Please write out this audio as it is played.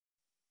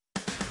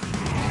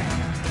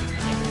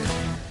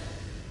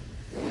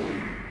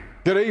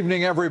Good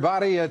evening,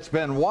 everybody. It's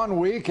been 1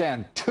 week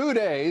and 2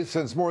 days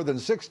since more than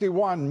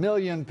 61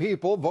 million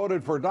people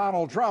voted for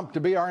Donald Trump to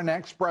be our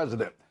next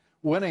president,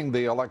 winning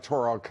the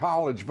Electoral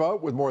College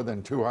vote with more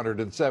than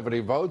 270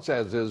 votes,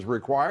 as is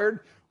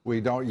required.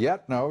 We don't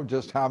yet know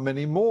just how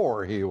many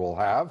more he will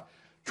have.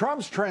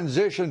 Trump's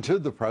transition to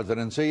the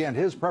presidency and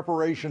his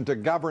preparation to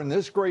govern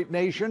this great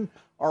nation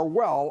are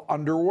well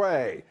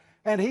underway.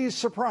 And he's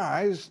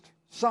surprised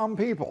some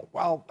people,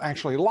 well,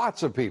 actually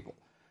lots of people,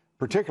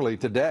 particularly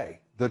today.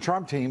 The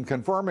Trump team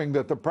confirming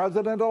that the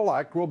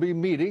president-elect will be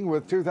meeting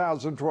with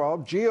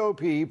 2012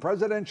 GOP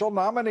presidential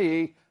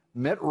nominee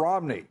Mitt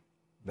Romney.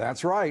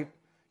 That's right.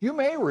 You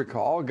may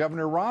recall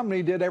Governor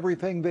Romney did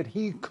everything that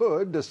he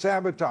could to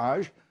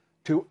sabotage,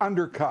 to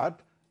undercut,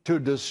 to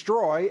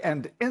destroy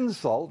and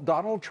insult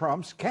Donald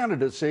Trump's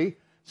candidacy,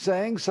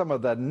 saying some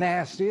of the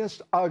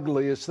nastiest,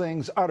 ugliest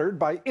things uttered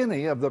by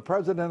any of the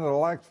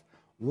president-elect's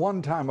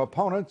one-time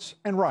opponents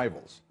and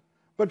rivals.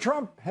 But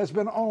Trump has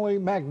been only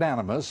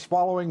magnanimous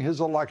following his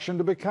election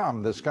to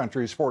become this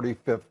country's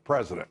 45th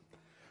president.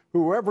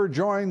 Whoever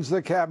joins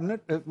the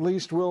cabinet at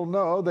least will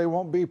know they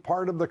won't be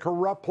part of the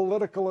corrupt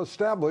political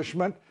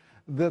establishment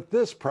that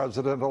this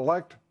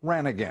president-elect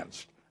ran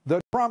against. The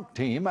Trump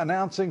team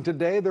announcing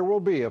today there will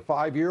be a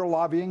 5-year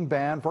lobbying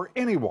ban for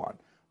anyone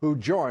who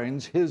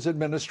joins his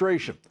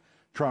administration.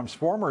 Trump's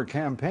former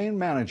campaign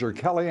manager,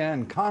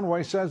 Kellyanne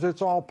Conway, says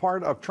it's all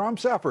part of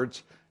Trump's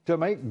efforts to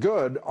make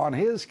good on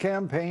his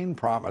campaign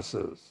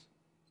promises.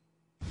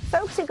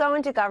 Folks who go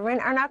into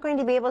government are not going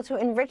to be able to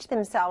enrich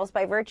themselves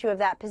by virtue of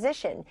that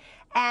position.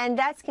 And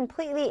that's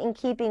completely in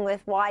keeping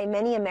with why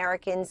many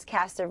Americans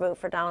cast their vote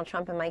for Donald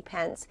Trump and Mike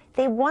Pence.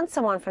 They want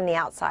someone from the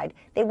outside.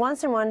 They want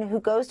someone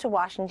who goes to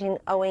Washington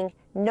owing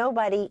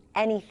nobody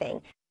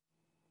anything.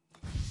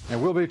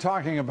 And we'll be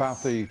talking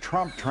about the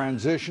Trump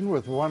transition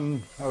with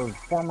one of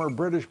former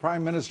British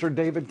Prime Minister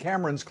David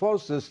Cameron's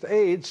closest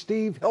aides,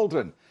 Steve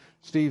Hilton.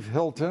 Steve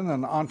Hilton,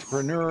 an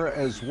entrepreneur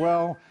as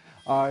well.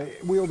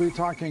 We'll be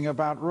talking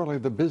about really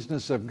the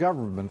business of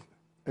government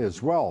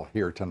as well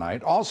here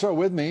tonight. Also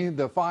with me,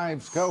 the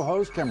Five's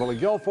co-host, Kimberly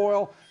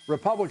Guilfoyle,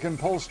 Republican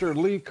pollster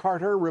Lee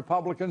Carter,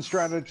 Republican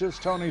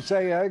strategist Tony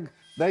Sayegh.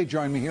 They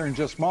join me here in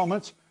just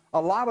moments.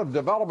 A lot of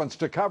developments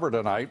to cover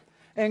tonight,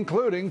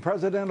 including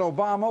President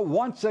Obama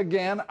once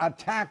again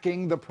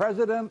attacking the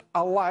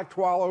president-elect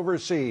while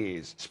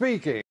overseas.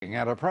 Speaking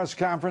at a press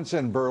conference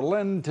in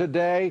Berlin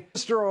today,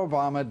 Mr.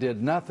 Obama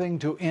did nothing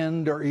to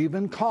end or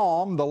even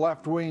calm the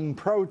left-wing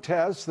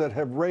protests that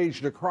have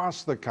raged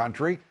across the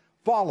country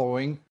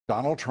following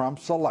Donald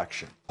Trump's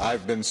election.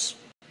 I've been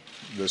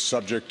the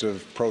subject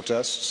of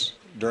protests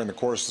during the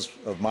course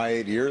of my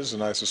 8 years,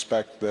 and I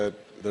suspect that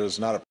there's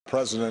not a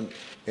president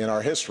in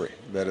our history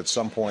that at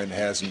some point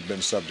hasn't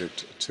been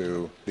subject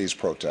to these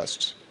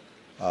protests.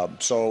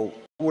 So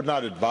I would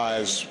not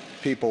advise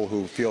people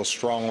who feel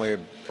strongly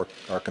or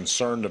are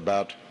concerned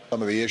about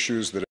some of the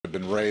issues that have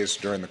been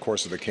raised during the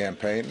course of the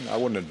campaign. I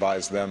wouldn't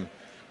advise them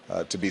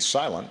to be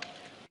silent.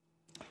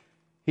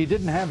 He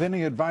didn't have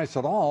any advice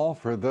at all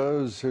for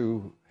those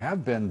who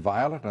have been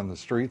violent on the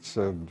streets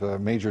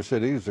of major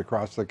cities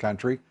across the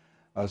country,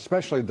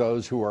 especially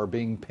those who are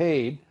being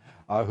paid,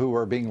 who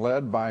are being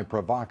led by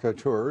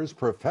provocateurs,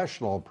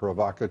 professional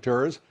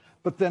provocateurs.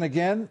 But then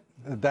again,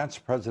 that's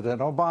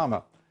President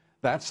Obama.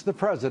 That's the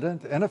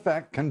president, in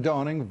effect,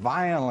 condoning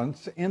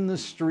violence in the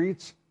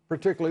streets,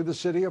 particularly the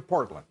city of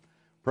Portland.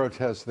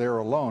 Protests there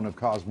alone have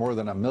caused more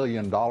than $1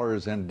 million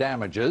in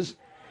damages.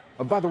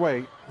 By the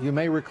way, you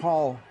may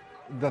recall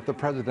that the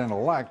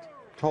president-elect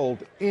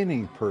told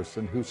any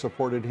person who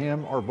supported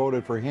him or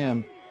voted for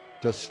him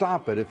to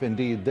stop it if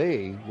indeed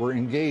they were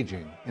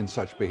engaging in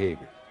such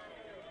behavior.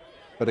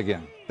 But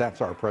again,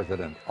 that's our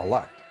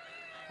president-elect.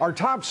 Our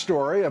top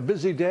story, a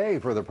busy day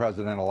for the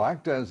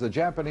president-elect as the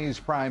Japanese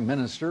prime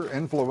minister,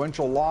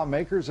 influential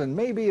lawmakers, and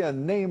maybe a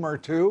name or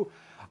two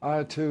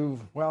to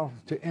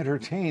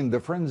entertain the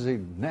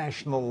frenzied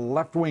national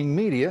left-wing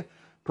media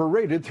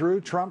paraded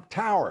through Trump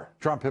Tower.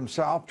 Trump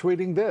himself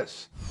tweeting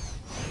this: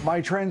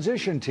 "My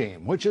transition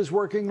team, which is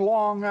working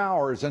long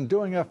hours and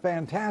doing a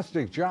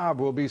fantastic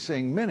job, will be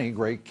seeing many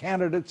great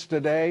candidates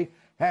today.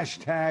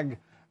 Hashtag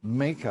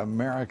Make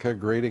America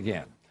Great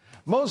Again."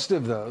 Most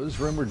of those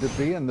rumored to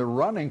be in the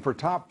running for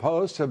top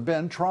posts have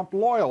been Trump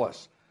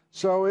loyalists.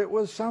 So it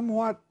was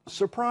somewhat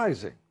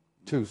surprising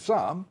to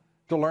some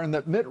to learn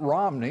that Mitt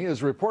Romney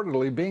is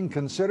reportedly being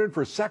considered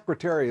for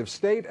Secretary of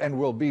State and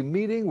will be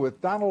meeting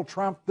with Donald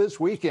Trump this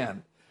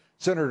weekend.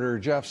 Senator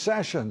Jeff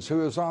Sessions,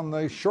 who is on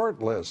the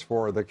short list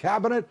for the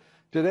cabinet,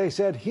 today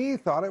said he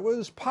thought it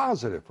was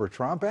positive for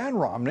Trump and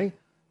Romney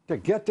to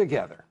get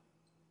together.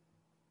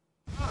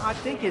 I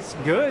think it's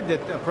good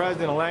that the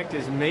president-elect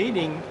is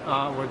meeting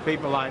with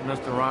people like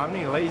Mr. Romney.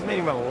 He's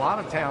meeting with a lot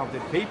of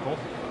talented people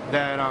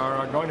that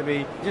are going to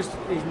be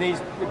he needs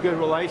good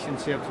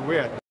relationships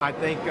with. I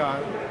think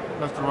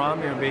Mr.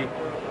 Romney will be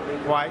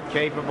quite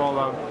capable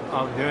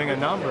of doing a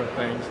number of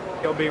things.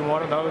 He'll be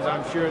one of those,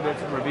 I'm sure,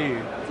 that's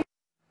reviewed.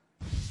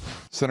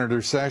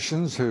 Senator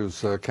Sessions,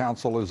 whose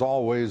counsel is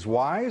always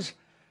wise.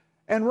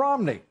 And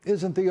Romney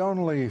isn't the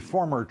only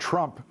former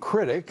Trump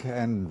critic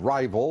and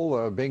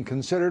rival being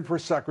considered for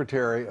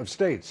Secretary of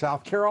State.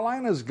 South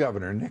Carolina's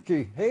Governor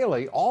Nikki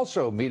Haley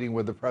also meeting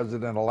with the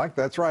president-elect.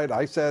 That's right,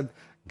 I said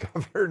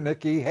Governor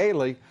Nikki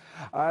Haley.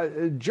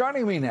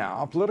 Joining me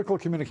now, political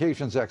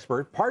communications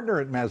expert, partner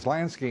at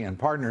Maslansky and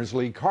Partners,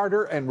 Lee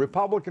Carter, and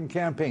Republican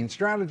campaign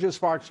strategist,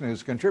 Fox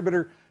News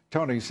contributor,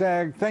 Tony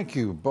Sagg. Thank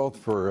you both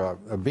for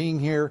being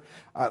here.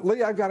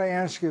 Lee, I've got to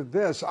ask you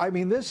this. I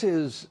mean, this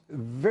is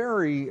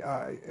very,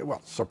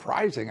 well,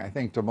 surprising, I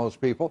think, to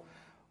most people,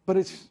 but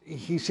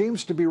he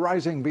seems to be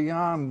rising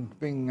beyond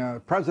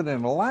being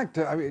president-elect.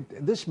 I mean,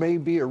 this may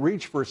be a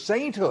reach for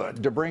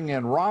sainthood to bring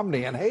in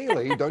Romney and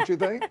Haley, don't you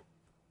think?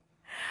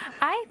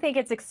 I think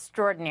it's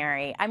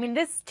extraordinary. I mean,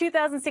 this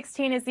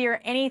 2016 is the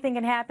year anything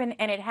can happen,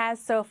 and it has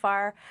so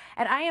far.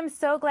 And I am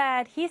so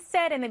glad. He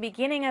said in the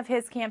beginning of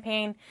his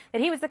campaign that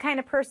he was the kind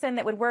of person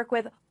that would work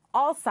with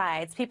all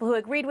sides, people who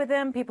agreed with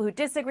him, people who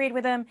disagreed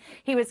with him.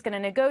 He was going to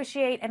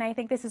negotiate, and I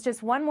think this is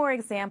just one more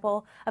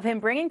example of him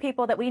bringing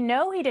people that we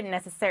know he didn't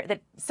necessarily,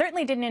 that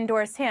certainly didn't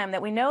endorse him,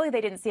 that we know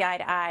they didn't see eye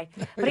to eye,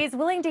 but he's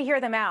willing to hear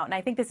them out, and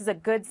I think this is a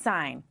good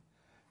sign.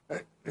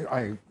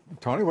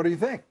 Tony, what do you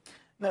think?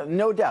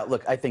 No doubt.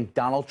 Look, I think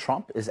Donald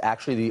Trump is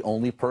actually the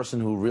only person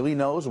who really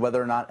knows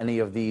whether or not any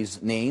of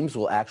these names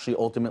will actually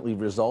ultimately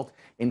result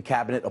in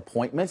cabinet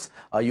appointments.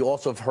 You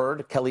also have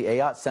heard Kelly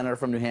Ayotte, senator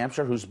from New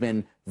Hampshire, who's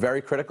been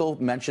very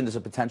critical, mentioned as a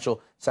potential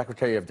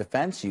Secretary of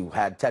Defense. You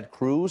had Ted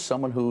Cruz,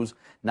 someone who's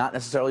not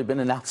necessarily been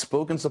an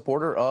outspoken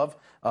supporter of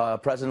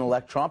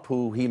President-elect Trump,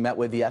 who he met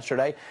with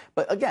yesterday.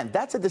 But again,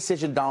 that's a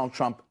decision Donald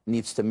Trump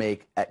needs to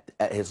make at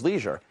his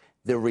leisure.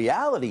 The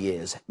reality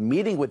is,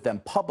 meeting with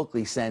them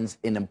publicly sends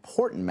an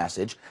important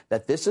message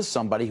that this is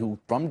somebody who,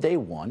 from day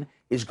one,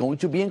 is going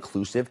to be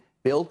inclusive,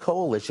 build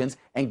coalitions,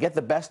 and get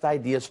the best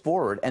ideas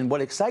forward. And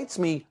what excites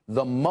me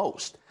the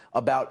most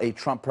about a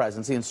Trump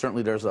presidency, and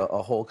certainly there's a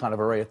whole kind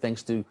of array of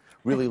things to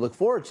really look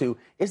forward to,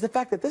 is the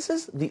fact that this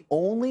is the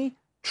only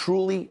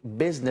truly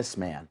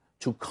businessman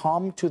to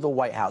come to the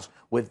White House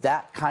with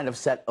that kind of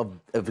set of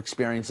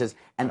experiences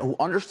and who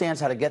understands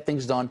how to get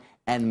things done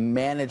and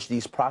manage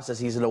these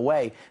processes in a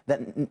way that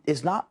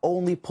is not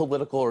only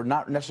political or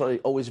not necessarily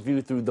always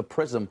viewed through the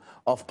prism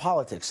of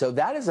politics. So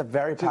that is a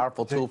very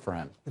powerful tool for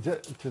him.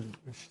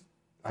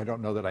 I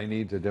don't know that I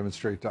need to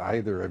demonstrate to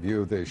either of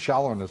you the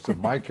shallowness of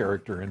my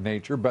character and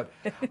nature, but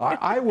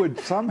I would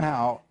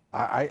somehow,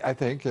 I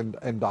think,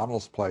 in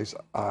Donald's place,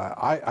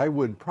 I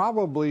would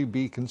probably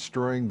be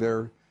construing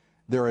their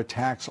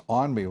attacks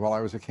on me while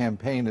I was a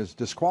campaign as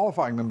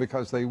disqualifying them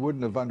because they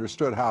wouldn't have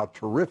understood how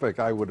terrific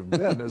I would have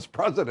been as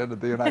president of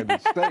the United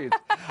States.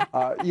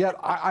 Yet,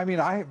 I mean,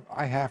 I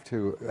have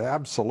to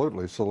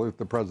absolutely salute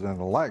the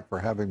president-elect for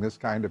having this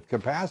kind of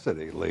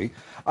capacity, Lee.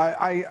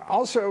 I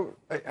also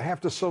have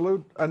to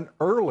salute an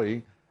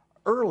early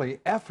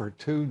effort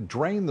to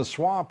drain the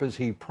swamp as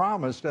he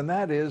promised, and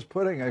that is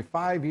putting a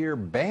 5-year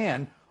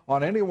ban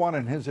on anyone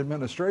in his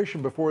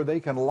administration before they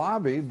can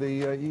lobby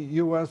the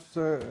U.S.,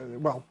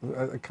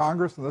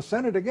 Congress and the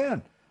Senate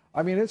again.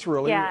 I mean, it's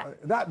really,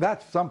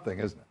 that's something,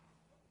 isn't it?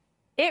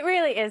 It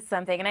really is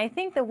something. And I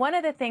think that one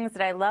of the things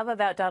that I love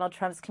about Donald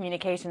Trump's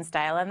communication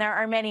style, and there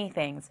are many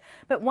things,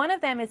 but one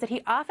of them is that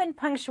he often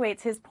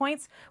punctuates his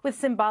points with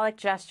symbolic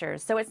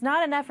gestures. So it's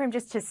not enough for him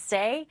just to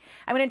say,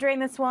 I'm going to drain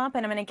the swamp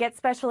and I'm going to get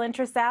special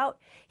interests out.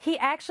 He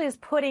actually is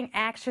putting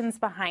actions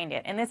behind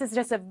it. And this is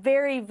just a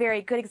very,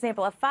 very good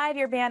example. A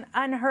 5-year ban,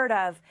 unheard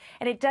of.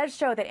 And it does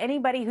show that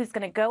anybody who's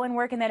going to go and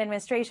work in that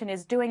administration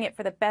is doing it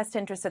for the best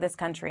interests of this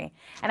country.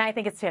 And I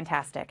think it's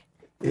fantastic.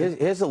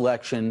 His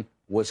election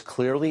was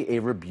clearly a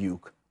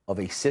rebuke of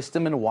a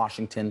system in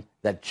Washington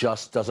that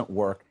just doesn't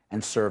work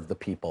and serve the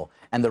people.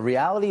 And the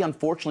reality,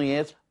 unfortunately,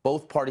 is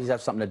both parties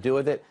have something to do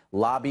with it.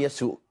 Lobbyists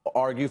who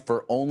argue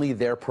for only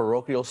their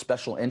parochial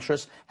special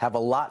interests have a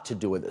lot to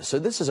do with it. So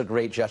this is a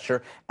great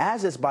gesture,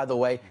 as is, by the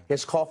way,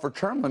 his call for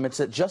term limits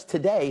that just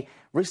today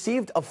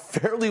received a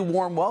fairly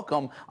warm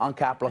welcome on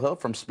Capitol Hill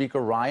from Speaker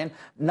Ryan.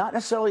 Not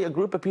necessarily a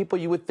group of people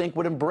you would think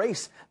would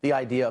embrace the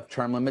idea of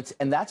term limits,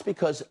 and that's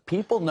because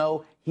people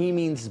know he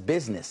means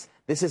business.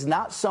 This is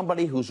not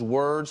somebody whose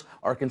words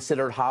are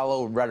considered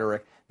hollow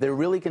rhetoric. They're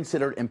really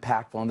considered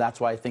impactful, and that's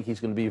why I think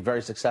he's going to be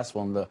very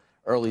successful in the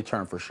early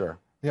term for sure.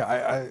 Yeah,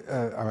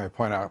 I might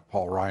point out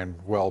Paul Ryan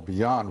well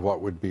beyond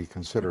what would be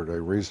considered a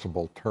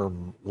reasonable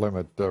term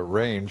limit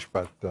range,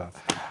 but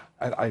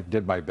I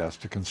did my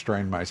best to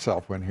constrain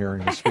myself when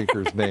hearing the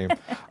speaker's name.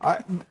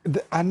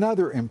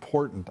 Another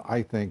important,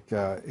 I think,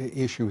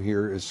 issue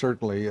here is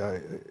certainly,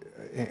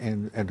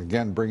 and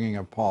again, bringing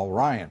up Paul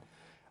Ryan,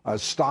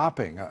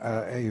 stopping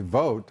a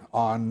vote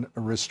on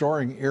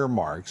restoring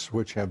earmarks,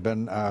 which have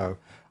been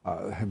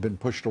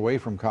pushed away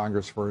from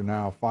Congress for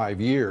now 5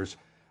 years.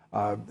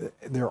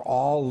 They're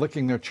all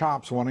licking their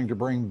chops, wanting to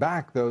bring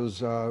back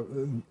those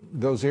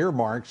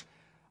earmarks.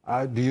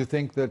 Do you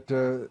think that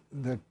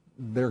that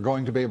they're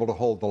going to be able to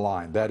hold the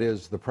line? That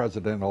is, the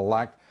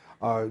president-elect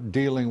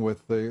dealing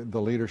with the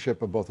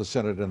leadership of both the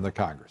Senate and the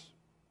Congress.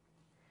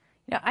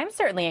 You know, I'm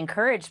certainly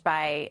encouraged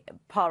by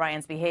Paul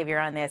Ryan's behavior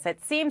on this.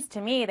 It seems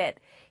to me that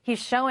he's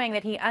showing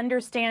that he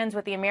understands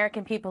what the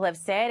American people have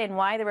said and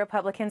why the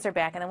Republicans are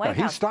back in the White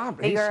House. He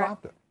stopped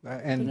it.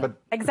 But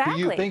exactly.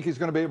 do you think he's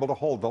going to be able to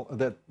hold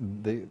that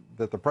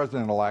the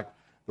president-elect,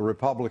 the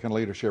Republican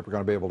leadership, are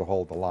going to be able to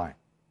hold the line?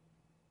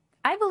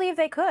 I believe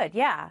they could,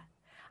 yeah.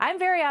 I'm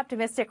very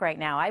optimistic right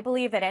now. I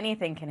believe that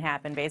anything can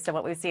happen based on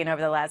what we've seen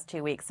over the last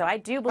 2 weeks. So I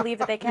do believe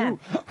that they can.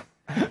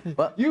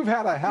 But you've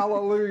had a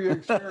hallelujah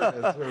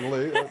experience,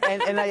 Lee.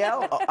 And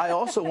I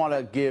also want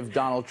to give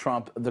Donald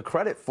Trump the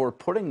credit for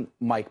putting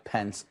Mike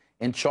Pence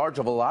in charge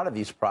of a lot of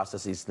these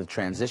processes, the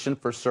transition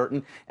for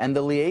certain, and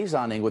the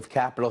liaisoning with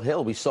Capitol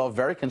Hill. We saw a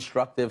very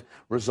constructive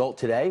result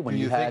today when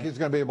you think he's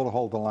going to be able to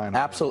hold the line?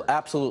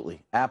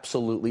 Absolutely.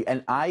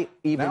 And I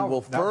even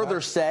will further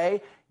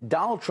say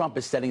Donald Trump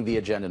is setting the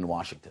agenda in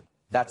Washington.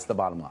 That's the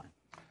bottom line.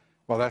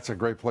 Well, that's a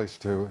great place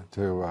to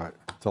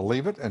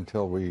leave it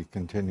until we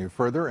continue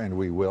further, and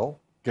we will,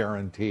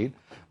 guaranteed.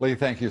 Lee,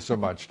 thank you so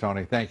much.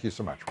 Tony, thank you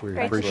so much. We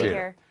appreciate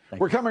it.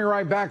 We're coming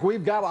right back.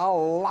 We've got a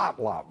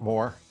lot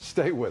more.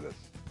 Stay with us.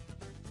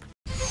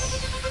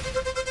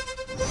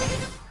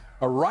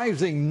 A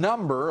rising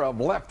number of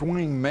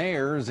left-wing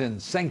mayors in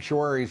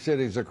sanctuary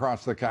cities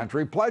across the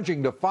country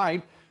pledging to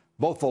fight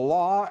both the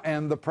law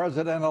and the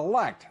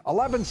president-elect.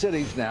 11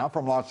 cities now,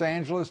 from Los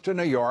Angeles to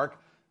New York,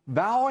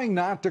 vowing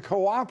not to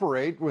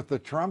cooperate with the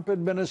Trump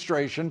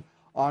administration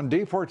on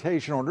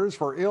deportation orders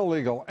for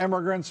illegal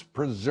immigrants,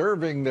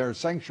 preserving their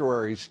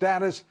sanctuary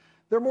status.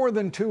 There are more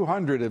than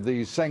 200 of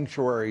these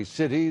sanctuary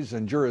cities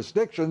and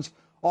jurisdictions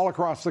all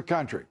across the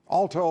country.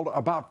 All told,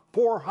 about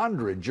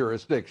 400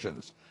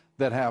 jurisdictions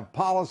that have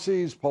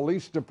policies,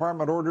 police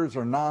department orders,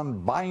 or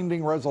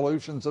non-binding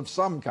resolutions of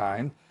some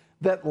kind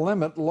that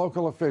limit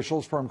local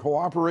officials from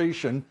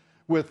cooperation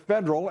with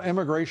federal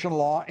immigration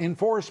law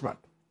enforcement,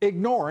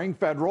 ignoring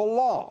federal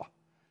law.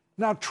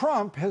 Now,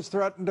 Trump has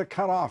threatened to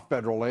cut off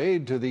federal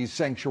aid to these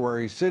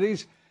sanctuary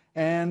cities,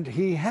 and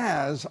he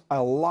has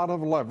a lot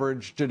of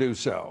leverage to do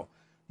so.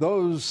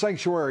 Those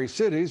sanctuary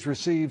cities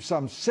receive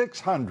some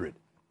 $650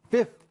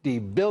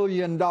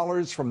 billion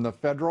from the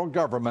federal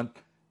government.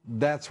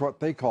 That's what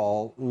they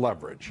call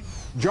leverage.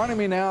 Joining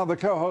me now, the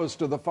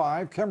co-host of The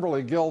Five,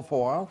 Kimberly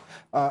Guilfoyle,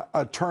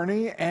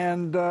 attorney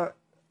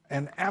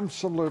and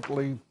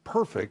absolutely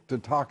perfect to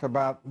talk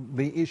about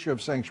the issue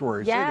of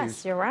sanctuary cities.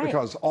 Yes, you're right.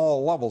 Because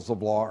all levels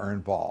of law are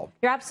involved.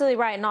 You're absolutely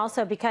right. And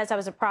also because I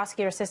was a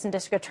prosecutor, assistant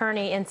district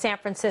attorney in San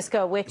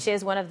Francisco, which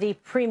is one of the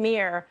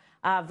premier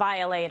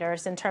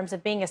violators in terms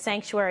of being a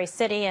sanctuary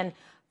city. And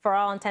for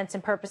all intents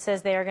and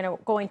purposes, they are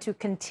going to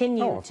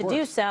continue to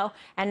do so.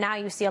 And now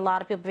you see a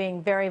lot of people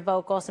being very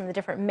vocal, some of the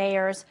different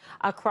mayors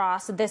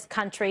across this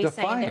country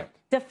saying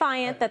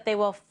that they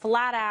will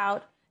flat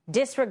out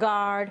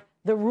disregard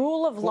the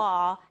rule of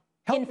law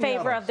in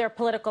favor of their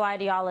political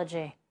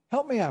ideology.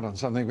 Help me out on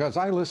something, because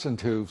I listen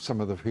to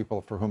some of the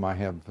people for whom I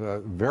have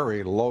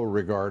very low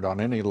regard on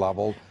any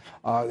level,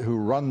 who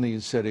run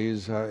these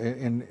cities,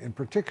 in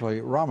particularly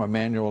Rahm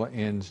Emanuel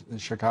in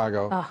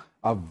Chicago,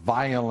 a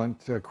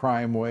violent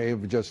crime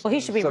wave. Well, he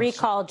should be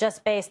recalled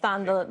just based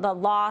on the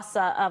loss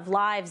of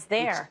lives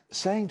there. It's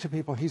saying to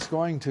people he's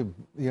going to,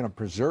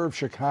 preserve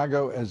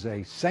Chicago as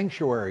a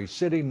sanctuary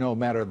city, no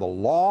matter the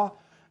law,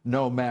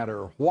 no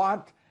matter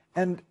what.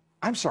 And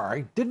I'm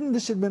sorry, didn't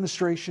this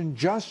administration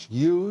just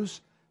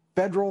use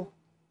federal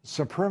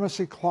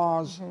supremacy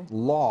clause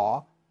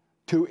law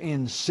to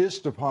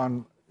insist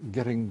upon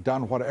getting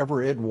done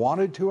whatever it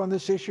wanted to on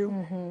this issue?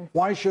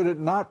 Why should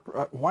it not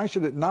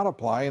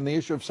apply in the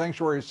issue of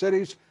sanctuary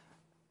cities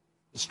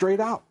straight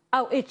out?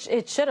 Oh,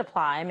 it should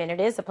apply. I mean, it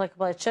is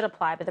applicable. It should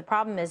apply. But the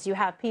problem is you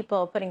have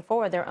people putting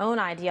forward their own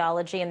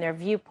ideology and their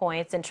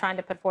viewpoints and trying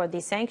to put forward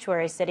these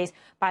sanctuary cities,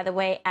 by the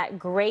way, at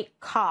great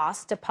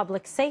cost to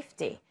public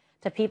safety,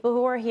 to people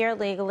who are here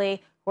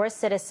legally, who are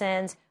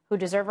citizens, who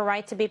deserve a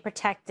right to be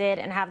protected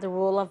and have the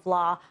rule of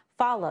law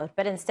followed.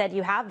 But instead,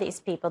 you have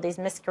these people, these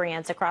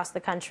miscreants across the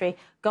country,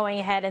 going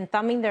ahead and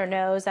thumbing their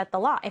nose at the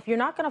law. If you're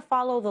not going to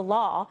follow the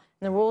law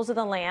and the rules of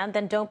the land,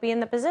 then don't be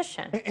in the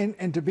position.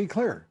 And to be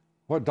clear,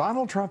 what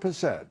Donald Trump has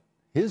said,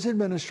 his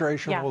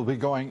administration will be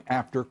going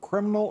after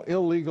criminal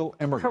illegal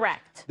immigrants.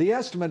 Correct. The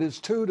estimate is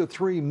 2 to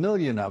 3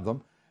 million of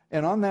them.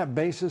 And on that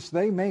basis,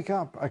 they make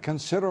up a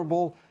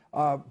considerable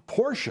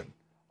portion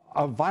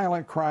of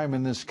violent crime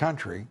in this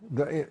country,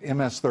 the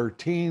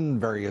MS-13,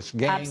 various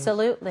gangs.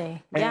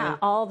 Absolutely. And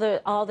all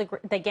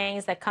the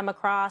gangs that come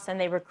across and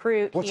they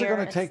recruit. What's it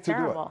going to take to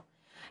do it?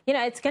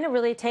 It's going to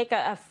really take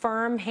a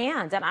firm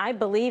hand. And I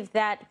believe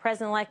that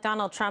President-elect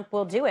Donald Trump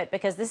will do it,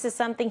 because this is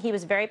something he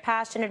was very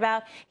passionate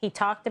about. He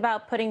talked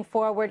about putting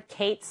forward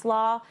Kate's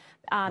Law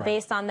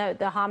based on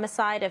the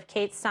homicide of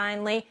Kate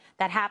Steinle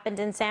that happened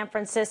in San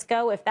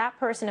Francisco. If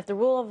the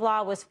rule of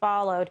law was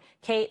followed,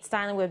 Kate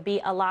Steinle would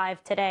be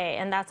alive today.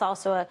 And that's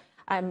also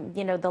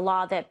the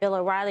law that Bill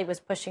O'Reilly was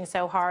pushing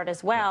so hard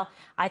as well.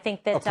 I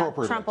think that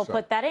Trump will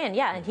put that in.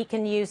 Yeah, and he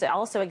can use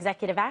also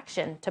executive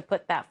action to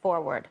put that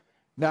forward.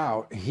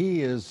 Now,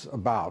 he is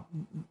about,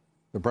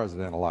 the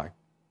president-elect,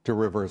 to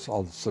reverse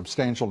a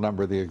substantial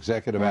number of the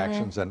executive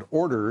actions and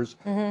orders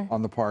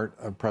on the part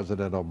of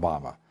President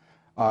Obama.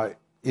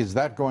 Is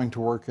that going to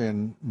work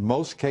in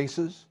most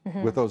cases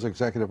with those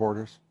executive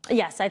orders?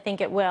 Yes, I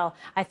think it will.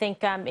 I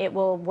think it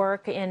will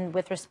work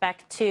with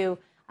respect to,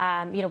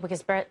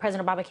 because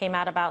President Obama came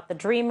out about the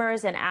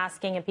Dreamers and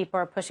asking, and people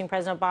are pushing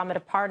President Obama to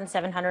pardon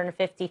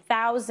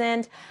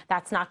 750,000.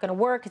 That's not going to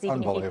work, because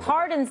even if he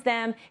pardons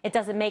them, it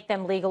doesn't make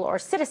them legal or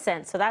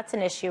citizens. So that's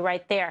an issue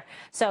right there.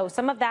 So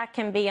some of that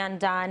can be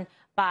undone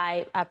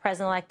by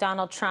President-elect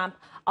Donald Trump.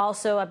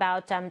 Also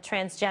about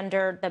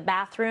transgender, the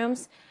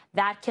bathrooms.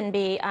 That can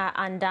be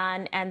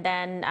undone. And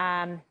then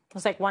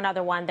there's like one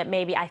other one that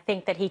maybe I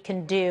think that he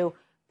can do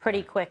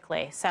pretty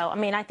quickly. So, I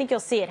mean, I think you'll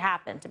see it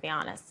happen, to be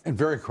honest. And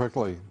very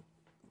quickly,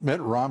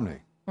 Mitt Romney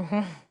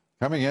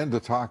coming in to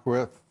talk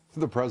with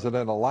the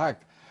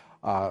president-elect.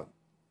 I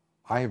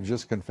have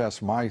just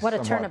confessed my what a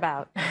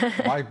turnabout.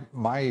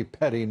 my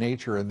petty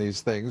nature in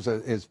these things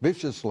as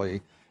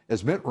viciously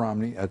as Mitt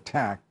Romney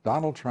attacked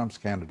Donald Trump's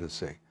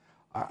candidacy.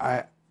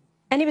 And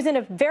he was in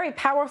a very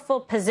powerful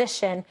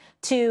position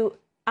to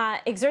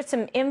exert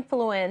some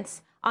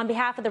influence on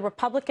behalf of the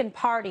Republican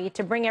Party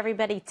to bring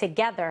everybody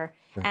together.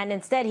 And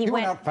instead he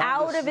went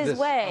out of his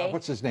way.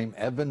 What's his name?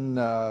 Evan?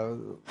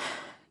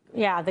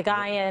 Yeah, the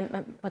guy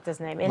in, what's his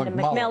name? In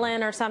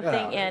McMillan or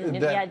something in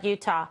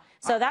Utah.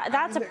 So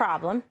that's a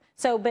problem.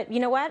 So, but you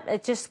know what?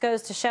 It just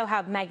goes to show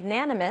how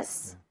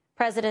magnanimous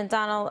President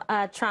Donald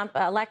Trump,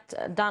 elect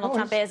Donald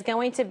Trump is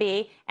going to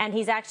be. And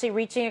he's actually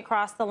reaching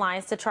across the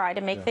lines to try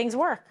to make things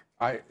work.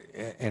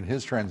 In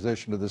his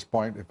transition to this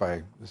point, if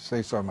I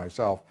say so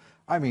myself,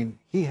 I mean,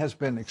 he has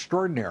been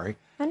extraordinary.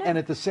 And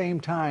at the same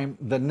time,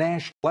 the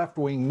national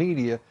left-wing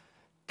media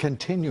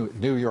continue,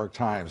 New York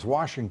Times,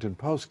 Washington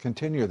Post,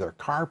 continue their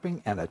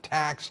carping and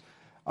attacks.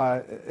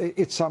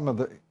 It's some of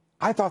the,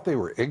 I thought they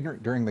were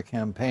ignorant during the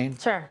campaign.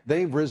 Sure.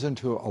 They've risen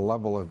to a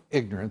level of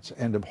ignorance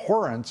and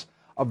abhorrence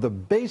of the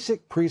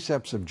basic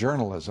precepts of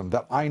journalism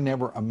that I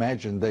never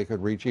imagined they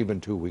could reach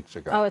even 2 weeks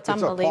ago. Oh, it's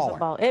unbelievable.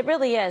 Appalling. It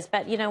really is.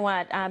 But you know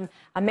what?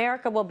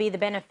 America will be the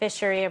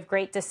beneficiary of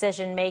great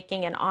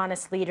decision-making and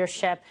honest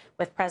leadership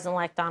with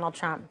President-elect Donald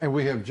Trump. And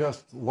we have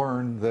just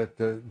learned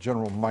that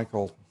General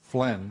Michael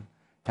Flynn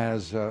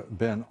has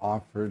been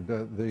offered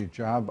the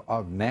job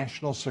of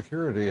National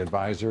Security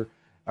Advisor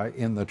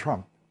in the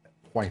Trump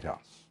White House.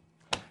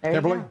 There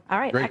Kimberly, you go. All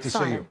right, great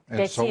excellent. to see you. And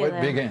Great so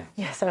it begins.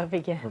 Yeah, so it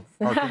begins.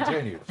 Or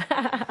continues.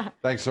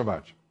 Thanks so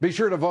much. Be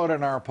sure to vote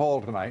in our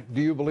poll tonight. Do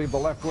you believe the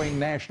left-wing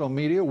national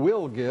media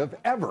will give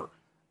ever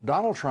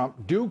Donald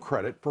Trump due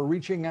credit for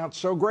reaching out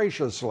so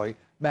graciously,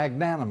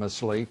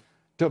 magnanimously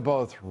to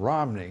both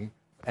Romney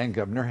and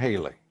Governor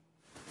Haley?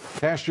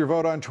 Cast your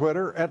vote on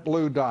Twitter at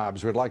Lou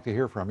Dobbs. We'd like to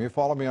hear from you.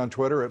 Follow me on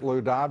Twitter at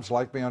Lou Dobbs.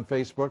 Like me on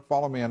Facebook.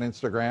 Follow me on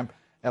Instagram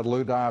at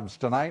Lou Dobbs.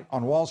 Tonight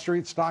on Wall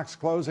Street, stocks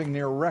closing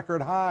near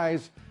record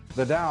highs.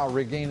 The Dow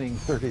regaining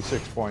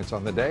 36 points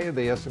on the day.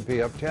 The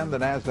S&P up 10. The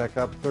Nasdaq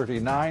up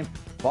 39.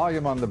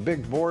 Volume on the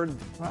big board,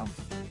 well,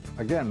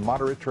 again,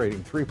 moderate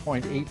trading,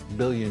 3.8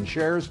 billion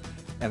shares.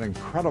 And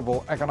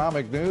incredible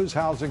economic news.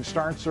 Housing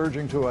starts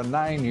surging to a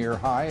 9-year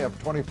high, up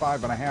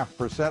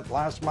 25.5%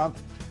 last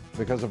month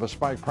because of a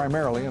spike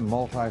primarily in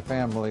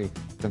multifamily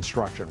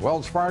construction.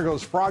 Wells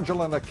Fargo's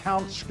fraudulent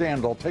account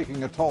scandal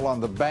taking a toll on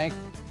the bank,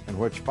 in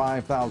which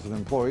 5,000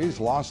 employees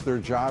lost their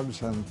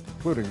jobs,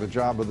 including the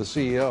job of the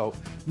CEO.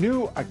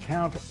 New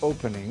account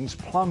openings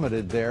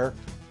plummeted there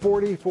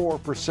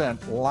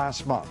 44%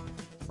 last month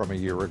from a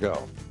year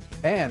ago.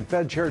 And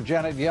Fed Chair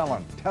Janet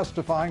Yellen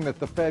testifying that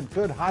the Fed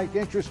could hike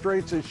interest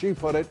rates, as she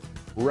put it,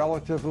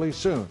 relatively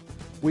soon.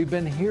 We've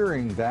been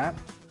hearing that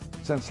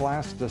since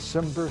last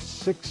December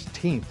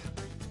 16th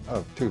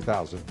of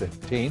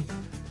 2015.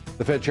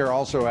 The Fed Chair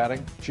also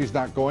adding she's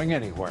not going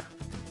anywhere.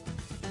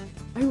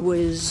 I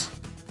was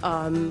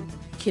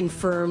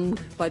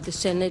confirmed by the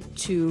Senate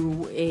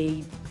to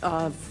a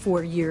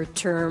 4-year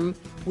term,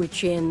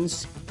 which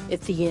ends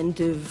at the end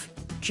of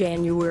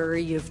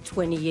January of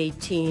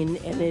 2018,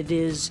 and it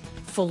is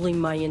fully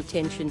my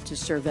intention to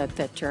serve out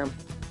that term.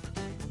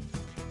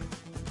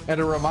 And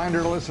a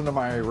reminder to listen to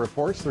my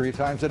reports 3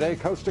 times a day,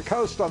 coast to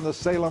coast on the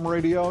Salem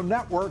Radio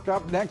Network.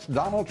 Up next,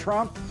 Donald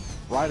Trump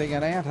riding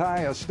an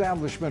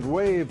anti-establishment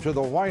wave to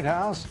the White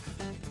House,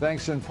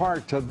 thanks in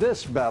part to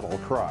this battle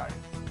cry.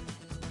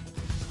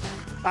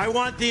 I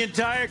want the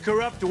entire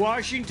corrupt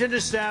Washington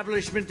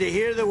establishment to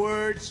hear the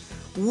words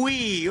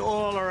we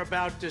all are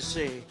about to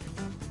see.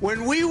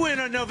 When we win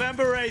on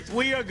November 8th,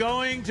 we are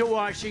going to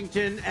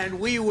Washington and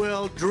we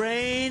will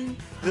drain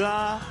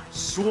the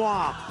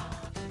swamp.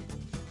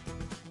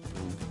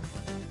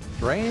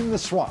 Drain the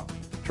swamp.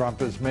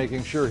 Trump is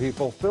making sure he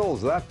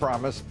fulfills that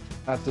promise.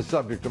 That's the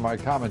subject of my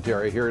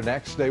commentary here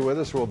next. Stay with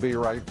us. We'll be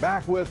right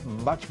back with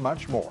much,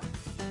 much more.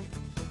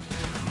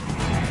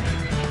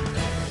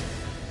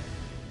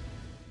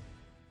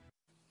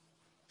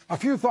 A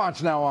few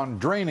thoughts now on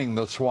draining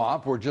the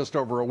swamp. We're just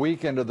over a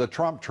week into the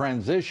Trump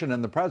transition,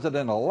 and the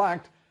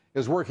president-elect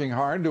is working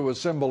hard to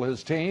assemble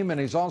his team, and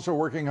he's also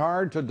working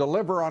hard to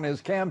deliver on his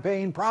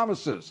campaign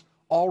promises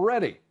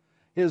already.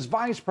 His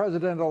vice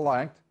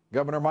president-elect,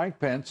 Governor Mike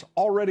Pence,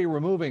 already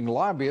removing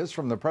lobbyists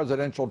from the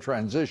presidential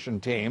transition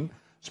team.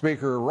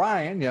 Speaker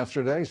Ryan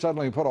yesterday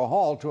suddenly put a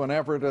halt to an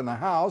effort in the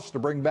House to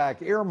bring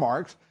back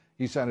earmarks.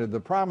 He cited the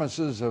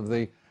promises of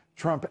the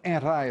Trump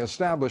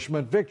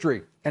anti-establishment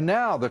victory. And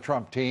now the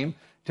Trump team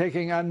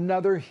taking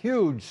another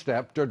huge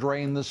step to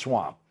drain the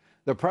swamp.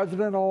 The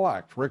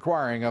president-elect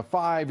requiring a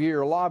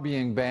 5-year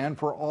lobbying ban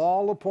for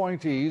all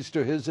appointees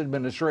to his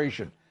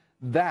administration.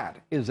 That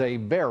is a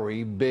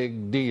very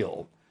big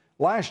deal.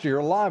 Last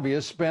year,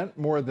 lobbyists spent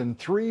more than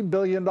 $3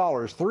 billion,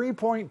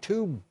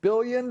 $3.2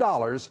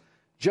 billion,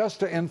 just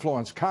to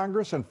influence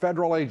Congress and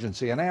federal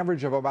agency, an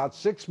average of about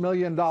 $6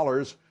 million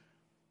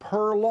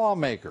per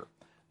lawmaker.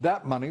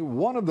 That money,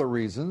 one of the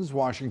reasons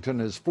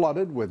Washington is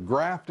flooded with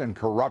graft and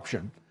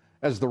corruption,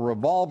 as the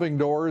revolving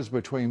doors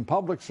between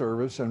public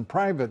service and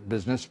private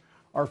business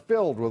are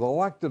filled with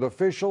elected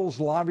officials,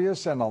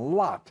 lobbyists, and a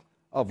lot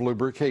of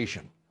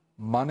lubrication.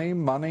 Money,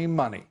 money,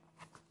 money.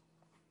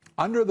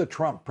 Under the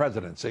Trump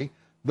presidency,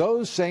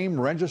 those same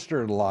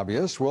registered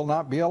lobbyists will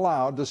not be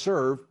allowed to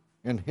serve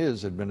in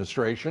his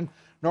administration,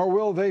 nor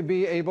will they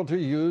be able to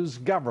use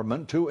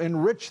government to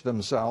enrich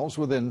themselves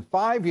within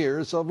 5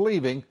 years of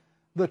leaving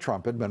the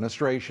Trump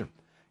administration.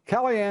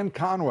 Kellyanne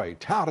Conway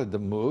touted the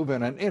move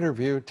in an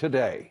interview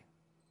today.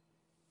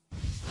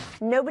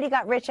 Nobody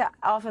got rich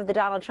off of the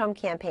Donald Trump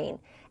campaign.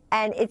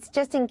 And it's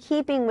just in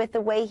keeping with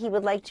the way he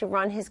would like to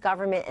run his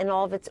government and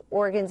all of its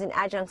organs and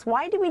adjuncts.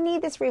 Why do we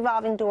need this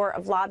revolving door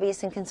of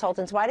lobbyists and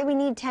consultants? Why do we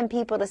need 10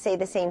 people to say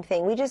the same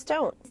thing? We just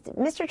don't.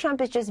 Mr.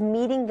 Trump is just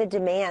meeting the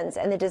demands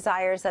and the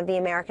desires of the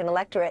American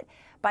electorate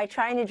by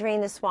trying to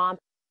drain the swamp.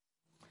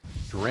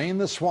 Drain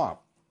the swamp.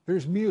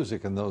 There's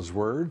music in those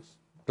words,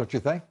 don't you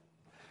think?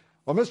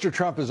 Well, Mr.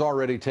 Trump has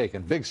already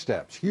taken big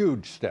steps,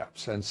 huge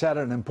steps, and set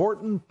an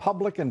important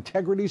public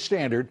integrity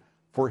standard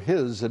for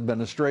his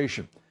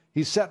administration.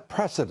 He set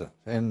precedent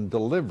in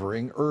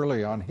delivering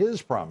early on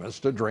his promise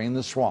to drain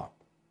the swamp.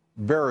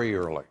 Very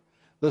early.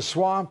 The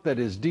swamp that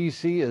is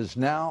D.C. is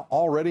now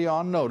already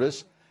on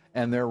notice,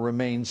 and there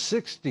remain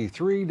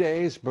 63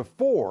 days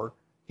before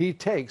he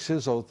takes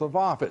his oath of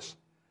office.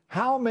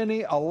 How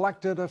many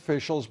elected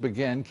officials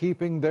begin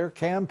keeping their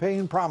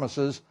campaign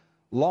promises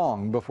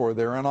long before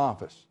they're in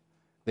office?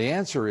 The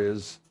answer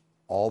is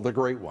all the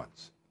great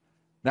ones.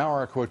 Now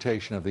our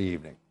quotation of the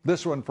evening.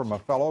 This one from a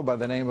fellow by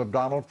the name of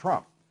Donald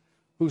Trump,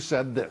 who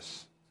said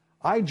this: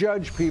 "I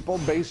judge people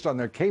based on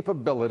their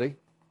capability,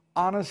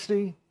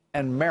 honesty,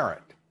 and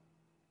merit."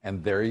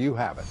 And there you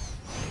have it.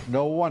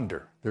 No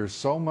wonder there's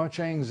so much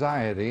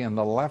anxiety in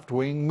the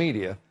left-wing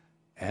media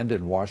and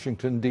in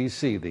Washington,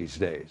 D.C. these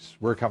days.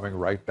 We're coming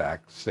right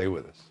back. Stay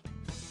with us.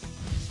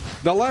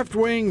 The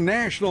left-wing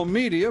national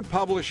media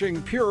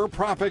publishing pure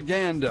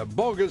propaganda,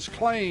 bogus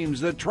claims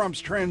that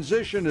Trump's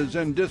transition is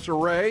in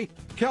disarray.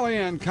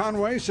 Kellyanne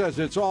Conway says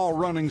it's all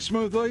running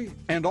smoothly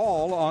and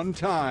all on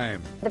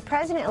time. The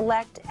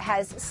president-elect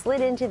has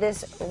slid into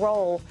this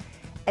role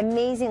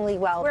amazingly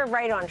well. We're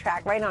right on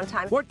track, right on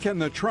time. What can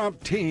the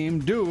Trump team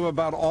do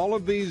about all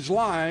of these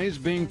lies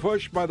being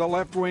pushed by the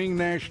left-wing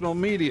national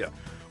media?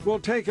 We'll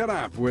take it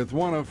up with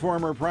one of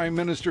former Prime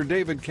Minister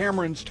David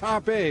Cameron's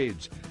top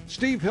aides.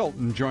 Steve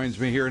Hilton joins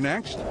me here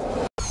next.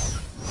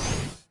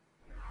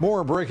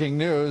 More breaking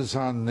news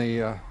on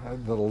the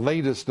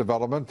latest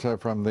development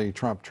from the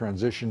Trump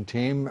transition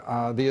team.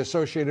 The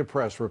Associated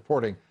Press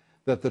reporting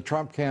that the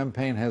Trump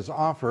campaign has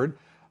offered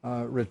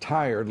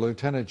retired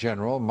Lieutenant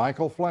General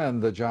Michael Flynn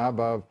the job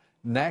of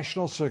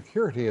National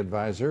Security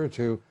Advisor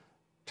to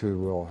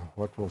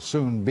what will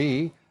soon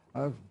be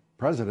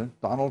President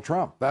Donald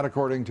Trump. That,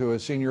 according to a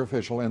senior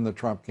official in the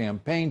Trump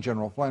campaign.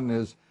 General Flynn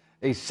is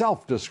a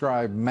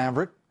self-described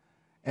maverick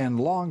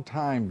and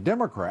longtime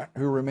Democrat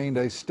who remained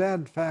a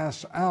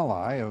steadfast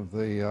ally of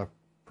the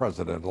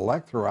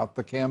president-elect throughout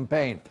the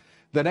campaign.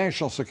 The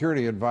National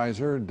Security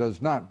Advisor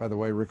does not, by the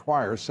way,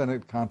 require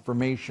Senate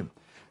confirmation.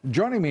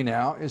 Joining me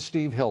now is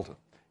Steve Hilton.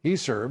 He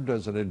served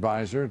as an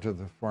advisor to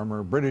the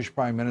former British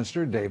Prime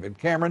Minister David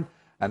Cameron,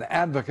 an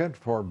advocate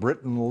for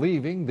Britain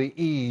leaving the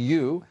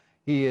EU.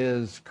 He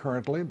is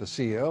currently the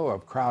CEO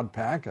of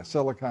CrowdPack, a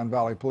Silicon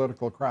Valley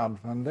political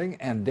crowdfunding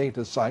and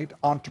data site,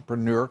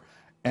 entrepreneur,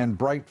 and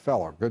bright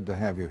fellow. Good to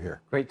have you here.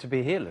 Great to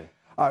be here,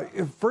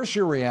 Lou. First,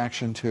 your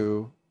reaction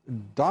to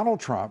Donald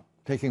Trump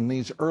taking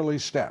these early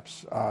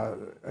steps,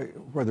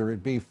 whether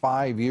it be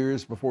 5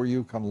 years before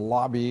you can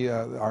lobby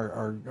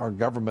our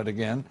government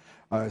again,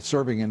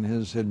 serving in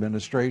his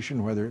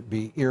administration, whether it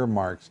be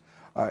earmarks.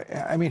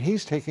 I mean,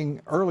 he's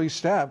taking early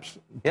steps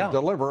to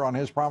deliver on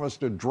his promise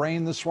to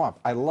drain the swamp.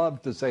 I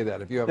love to say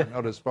that, if you haven't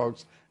noticed,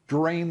 folks.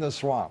 Drain the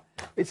swamp.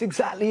 It's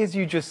exactly as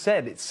you just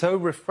said. It's so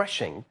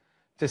refreshing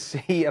to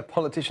see a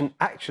politician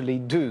actually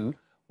do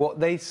what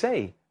they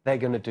say they're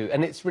going to do.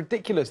 And it's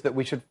ridiculous that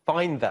we should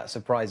find that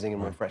surprising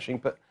and refreshing,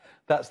 but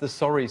that's the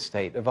sorry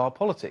state of our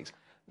politics.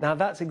 Now,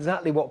 that's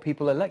exactly what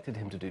people elected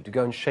him to do, to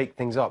go and shake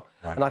things up.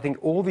 Right. And I think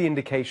all the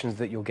indications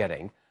that you're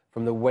getting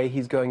from the way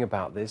he's going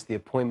about this, the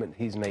appointments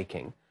he's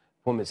making,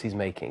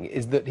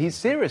 is that he's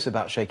serious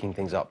about shaking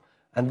things up.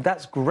 And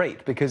that's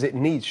great because it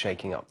needs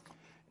shaking up.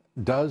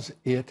 Does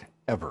it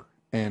ever?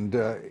 And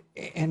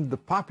the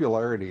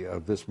popularity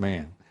of this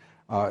man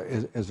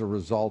is a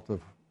result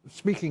of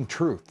speaking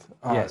truth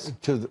Yes.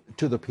 to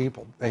the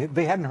people.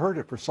 They hadn't heard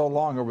it for so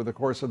long over the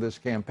course of this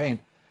campaign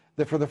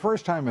that for the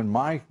first time in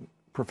my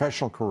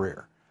professional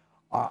career,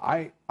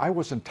 I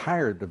wasn't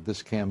tired of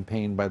this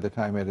campaign by the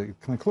time it had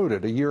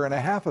concluded. A year and a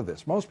half of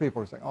this. Most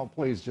people are saying, oh,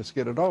 please just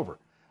get it over.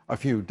 A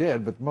few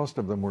did, but most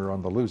of them were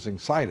on the losing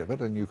side of it,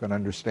 and you can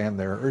understand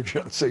their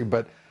urgency.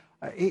 But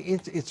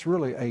it's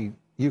really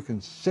you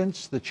can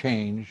sense the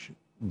change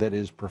that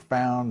is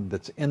profound,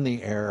 that's in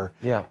the air.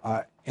 Yeah.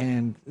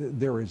 And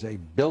there is a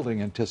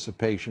building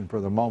anticipation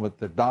for the moment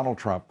that Donald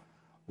Trump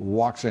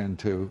walks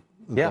into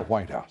the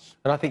White House.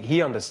 And I think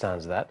he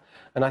understands that.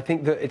 And I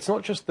think that it's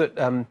not just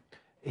that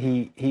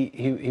he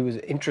was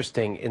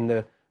interesting in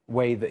the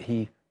way that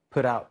he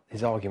put out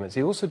his arguments.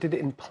 He also did it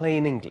in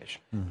plain English.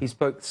 He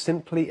spoke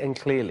simply and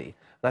clearly.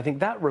 And I think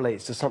that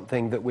relates to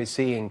something that we're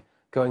seeing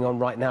going on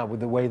right now with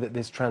the way that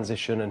this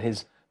transition and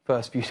his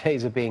first few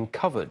days are being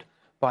covered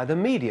by the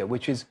media,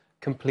 which is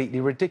completely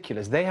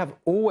ridiculous. They have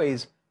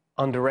always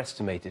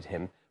underestimated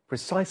him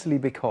precisely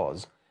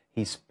because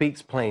he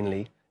speaks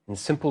plainly in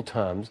simple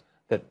terms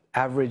that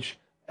average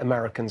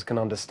Americans can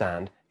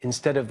understand,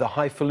 instead of the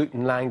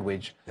highfalutin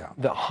language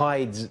that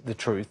hides the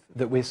truth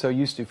that we're so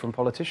used to from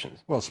politicians.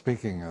 Well,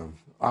 speaking of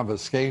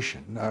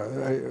obfuscation,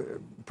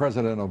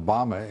 President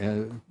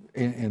Obama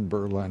in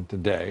Berlin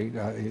today,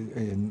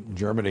 in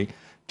Germany,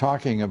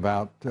 talking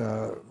about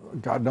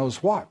God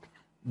knows what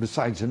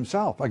besides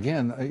himself.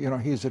 Again, you know,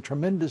 he's a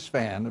tremendous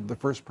fan of the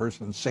first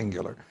person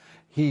singular.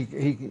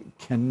 He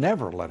can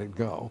never let it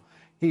go.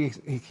 He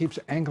keeps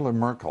Angela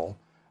Merkel,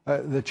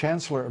 the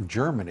Chancellor of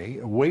Germany,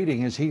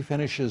 waiting as he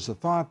finishes a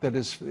thought that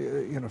is,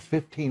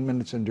 15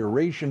 minutes in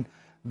duration,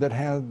 that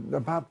had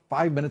about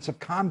 5 minutes of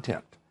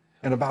content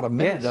and about a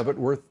minute of it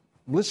worth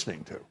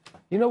listening to.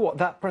 You know what,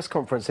 that press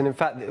conference, and in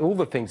fact, all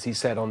the things he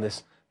said on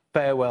this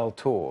farewell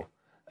tour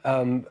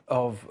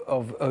of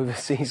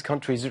overseas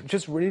countries, it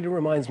just really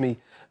reminds me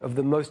of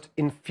the most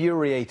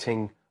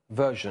infuriating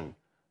version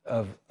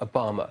of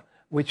Obama,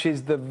 which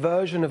is the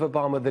version of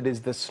Obama that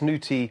is the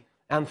snooty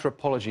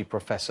anthropology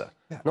professor,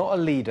 not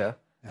a leader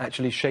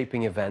actually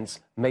shaping events,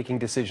 making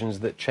decisions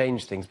that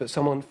change things, but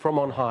someone from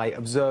on high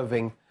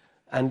observing.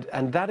 And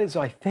that is,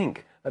 I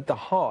think, at the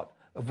heart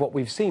of what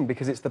we've seen,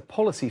 because it's the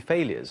policy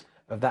failures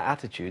of that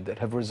attitude that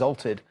have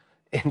resulted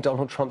in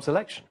Donald Trump's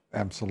election.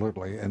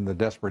 Absolutely, and the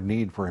desperate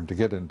need for him to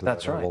get into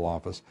that Oval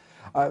Office.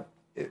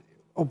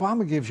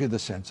 Obama gives you the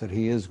sense that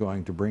he is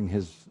going to bring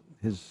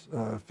his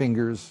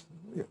fingers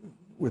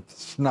with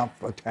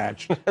snuff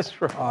attached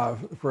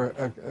for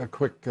a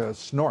quick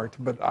snort.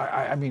 But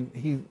I mean,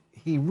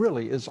 he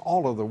really is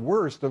all of the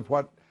worst of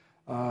what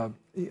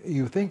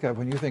you think of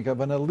when you think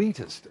of an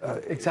elitist.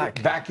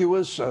 Exactly.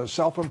 Vacuous,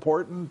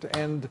 self-important,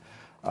 and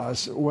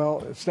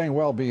staying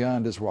well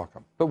beyond his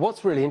welcome. But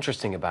what's really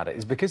interesting about it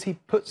is because he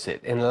puts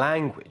it in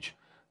language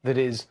that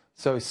is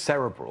so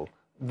cerebral,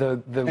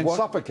 and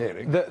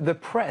suffocating. The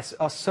press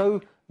are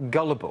so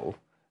gullible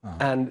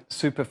and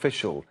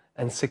superficial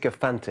and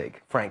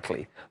sycophantic,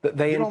 frankly, that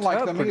they don't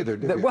like them either,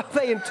 do you? Well,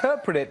 they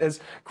interpret it as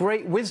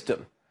great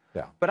wisdom.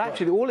 Yeah. But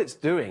actually, all it's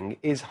doing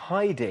is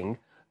hiding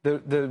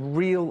the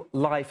real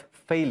life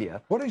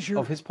failure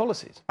of his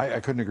policies.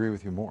 I couldn't agree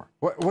with you more.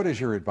 What is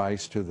your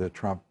advice to the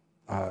Trump,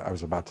 I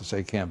was about to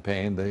say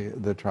campaign,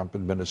 the Trump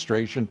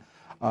administration,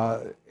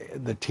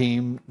 the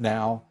team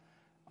now,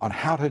 on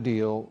how to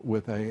deal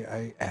with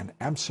an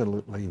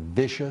absolutely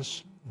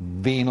vicious,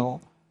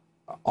 venal,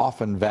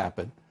 often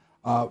vapid,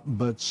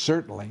 but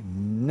certainly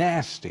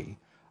nasty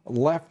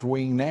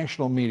left-wing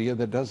national media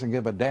that doesn't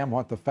give a damn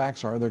what the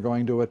facts are? They're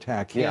going to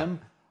attack him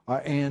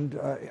and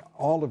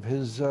all of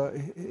his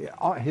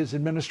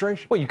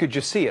administration. Well, you could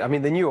just see it. I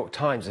mean, the New York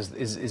Times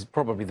is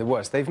probably the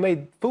worst. They've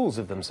made fools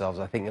of themselves,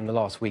 I think, in the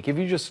last week. If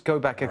you just go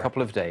back a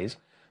couple of days,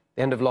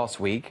 the end of last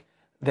week,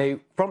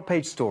 front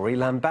page story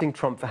lambasting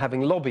Trump for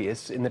having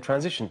lobbyists in the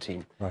transition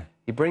team. Right.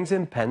 He brings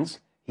in Pence,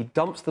 he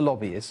dumps the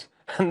lobbyists,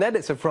 and then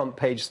it's a front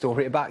page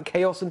story about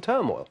chaos and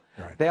turmoil.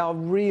 Right. They are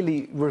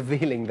really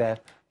revealing their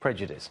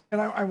prejudice.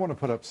 And I want to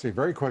put up, Steve,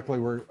 very quickly,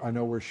 I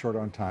know we're short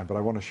on time, but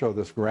I want to show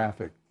this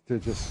graphic to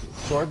just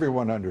so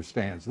everyone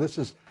understands.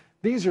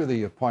 These are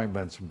the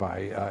appointments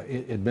by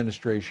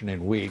administration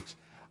in weeks.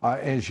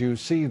 As you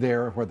see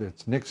there, whether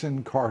it's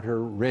Nixon,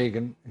 Carter,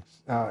 Reagan,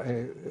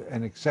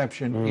 an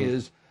exception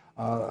is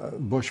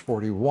Bush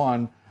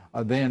 41,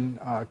 then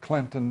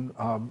Clinton,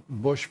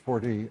 Bush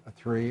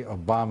 43,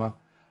 Obama.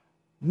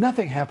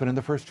 Nothing happened in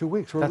the first 2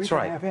 weeks. We're a week and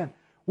a half in.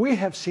 We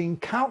have seen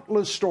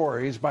countless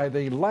stories by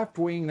the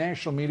left-wing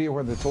national media,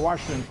 whether it's the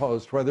Washington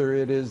Post, whether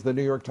it is the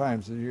New York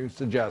Times, as you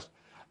suggest,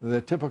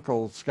 the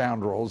typical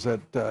scoundrels at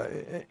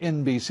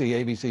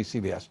NBC, ABC,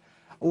 CBS,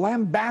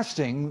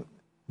 lambasting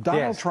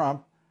Donald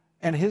Trump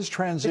and his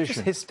transition. It's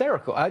just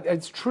hysterical.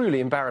 It's truly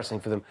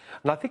embarrassing for them.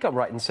 And I think I'm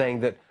right in saying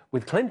that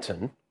with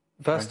Clinton,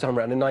 first time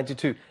around in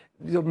 '92,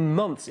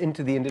 months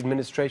into the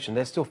administration,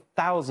 there's still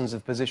thousands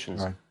of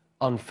positions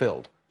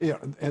unfilled. You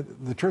know,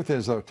 the truth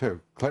is, though, too,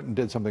 Clinton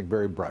did something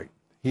very bright.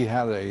 He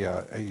had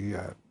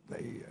a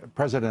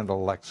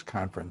president-elect's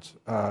conference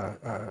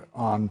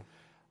on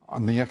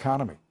the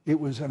economy. It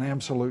was an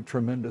absolute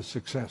tremendous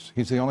success.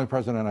 He's the only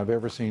president I've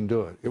ever seen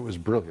do it. It was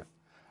brilliant,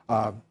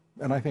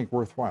 and I think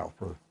worthwhile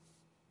for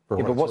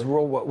yeah, but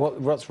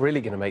what's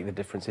really going to make the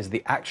difference is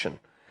the action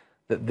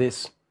that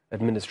this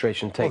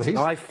administration takes. Well,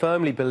 I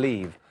firmly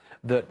believe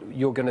that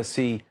you're going to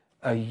see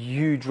a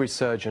huge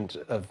resurgence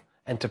of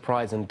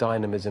enterprise and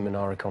dynamism in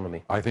our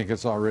economy. I think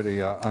it's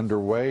already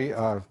underway,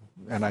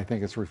 and I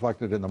think it's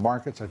reflected in the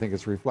markets. I think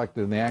it's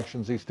reflected in the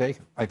actions he's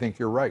taken. I think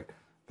you're right.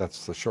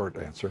 That's the short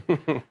answer.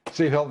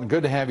 Steve Hilton,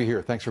 good to have you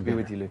here. Thanks for being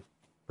here. Be with you, Lou.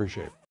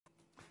 Appreciate it.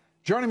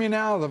 Joining me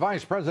now, the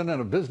Vice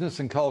President of Business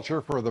and Culture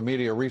for the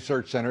Media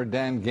Research Center,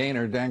 Dan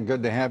Gaynor. Dan,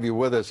 good to have you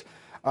with us.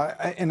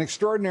 An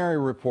extraordinary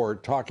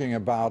report talking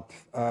about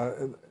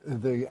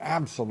the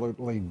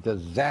absolutely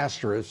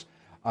disastrous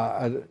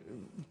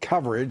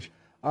coverage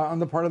on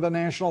the part of the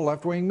national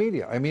left-wing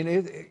media. I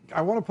mean,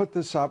 I want to put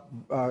this up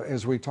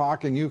as we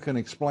talk, and you can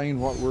explain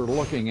what we're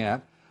looking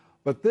at.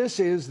 But this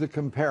is the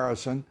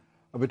comparison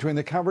between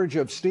the coverage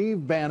of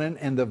Steve Bannon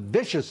and the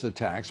vicious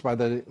attacks by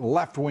the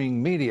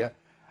left-wing media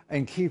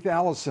and Keith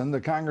Ellison,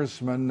 the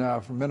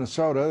congressman from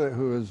Minnesota,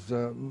 who is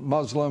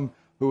Muslim,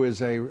 who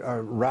is a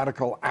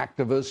radical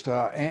activist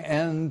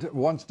and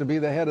wants to be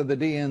the head of the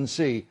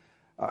DNC.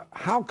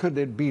 How could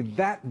it be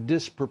that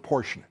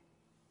disproportionate?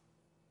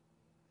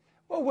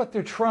 Well, what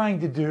they're trying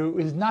to do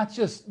is not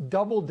just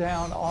double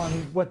down on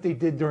what they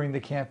did during the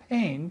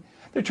campaign.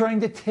 They're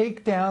trying to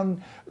take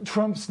down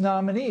Trump's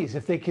nominees.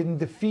 If they can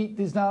defeat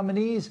his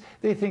nominees,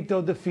 they think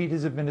they'll defeat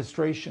his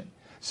administration.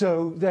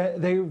 So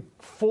they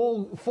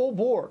full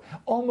bore,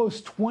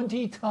 almost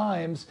 20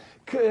 times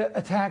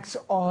attacks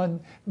on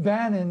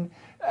Bannon,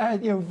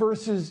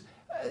 versus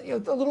a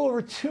little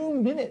over 2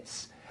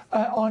 minutes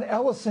on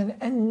Ellison,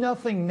 and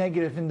nothing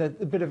negative in the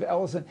bit of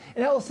Ellison.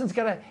 And Ellison's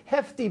got a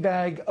hefty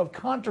bag of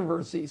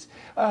controversies,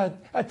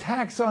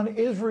 attacks on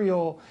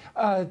Israel,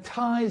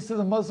 ties to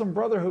the Muslim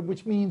Brotherhood,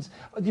 which means,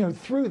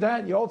 through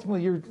that,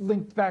 you're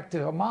linked back to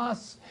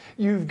Hamas.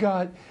 You've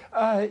got,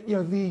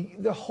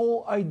 the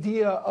whole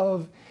idea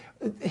of,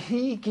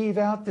 he gave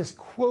out this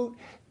quote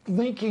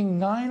linking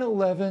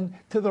 9/11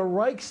 to the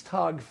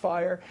Reichstag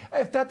fire.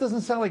 If that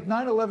doesn't sound like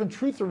 9/11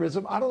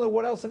 trutherism, I don't know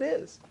what else it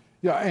is.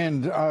 Yeah,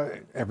 and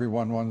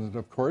everyone wanted,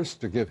 of course,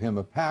 to give him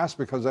a pass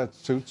because that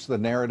suits the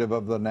narrative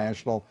of the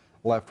national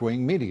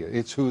left-wing media.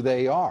 It's who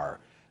they are.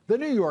 The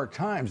New York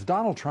Times,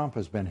 Donald Trump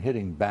has been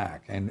hitting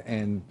back,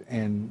 and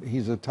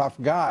he's a tough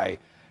guy.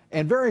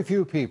 And very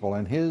few people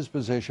in his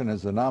position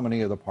as the nominee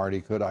of the party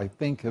could, I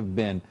think, have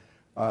been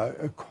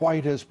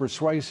quite as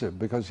persuasive,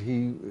 because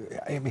he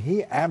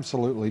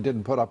absolutely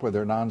didn't put up with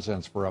their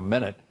nonsense for a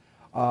minute.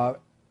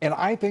 And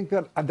I think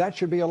that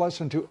should be a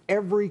lesson to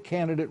every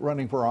candidate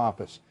running for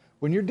office.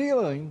 When you're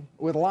dealing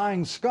with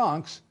lying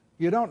skunks,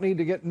 you don't need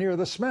to get near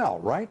the smell,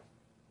 right?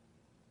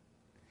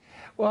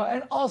 Well,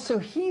 and also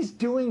he's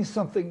doing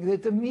something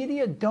that the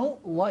media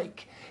don't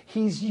like.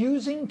 He's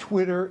using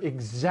Twitter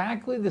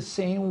exactly the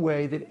same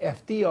way that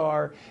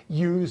FDR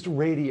used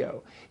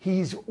radio.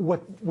 He's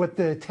what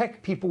the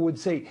tech people would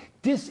say,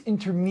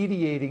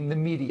 disintermediating the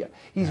media.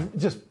 He's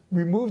just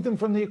removed them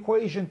from the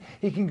equation.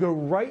 He can go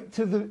right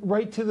to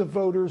the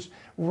voters,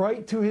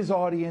 right to his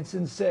audience,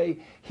 and say,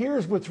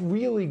 here's what's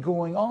really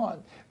going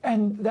on.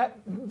 And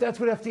that's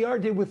what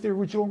FDR did with the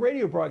original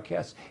radio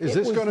broadcast. Is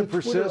this going to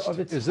persist?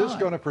 Is this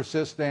going to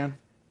persist, Dan?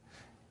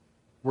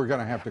 We're going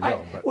to have to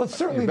go. Well,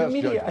 certainly the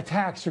media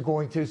attacks are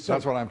going to. So,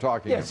 that's what I'm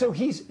talking about. So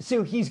he's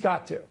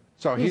got to.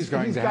 So he's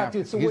going to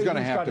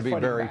have to be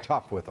very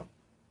tough with them,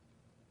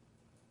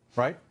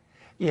 right?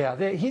 Yeah,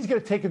 he's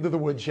going to take him to the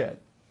woodshed.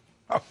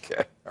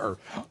 Okay, or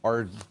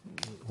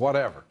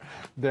whatever.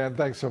 Dan,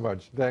 thanks so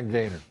much. Dan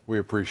Gaynor, we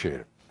appreciate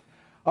it.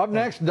 Up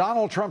next,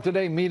 Donald Trump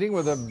today meeting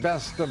with the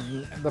best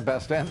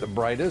and the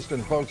brightest,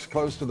 and folks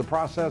close to the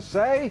process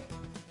say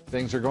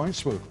things are going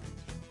smoothly.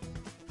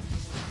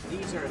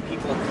 These are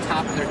people at the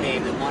top of their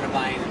game that want to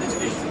buy into this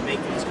vision of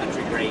making this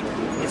country great.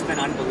 It's been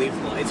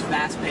unbelievable. It's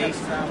fast-paced.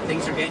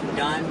 Things are getting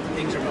done.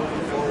 Things are moving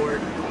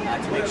forward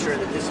to make sure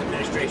that this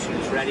administration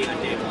is ready on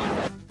day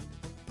one.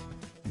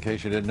 In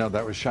case you didn't know,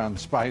 that was Sean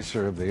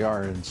Spicer of the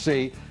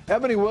RNC.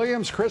 Ebony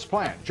Williams, Chris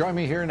Plant. Join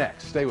me here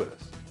next. Stay with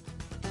us.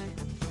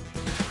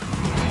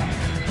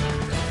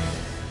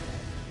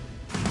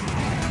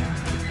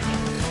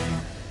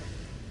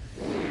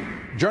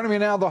 Joining me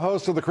now, the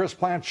host of the Chris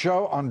Plant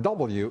Show on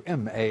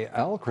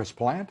WMAL, Chris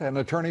Plant, and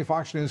attorney,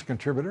 Fox News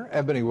contributor,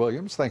 Ebony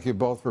Williams. Thank you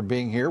both for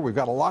being here. We've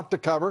got a lot to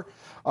cover.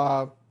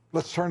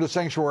 Let's turn to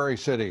sanctuary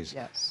cities.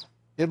 Yes.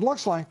 It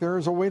looks like there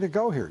is a way to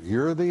go here.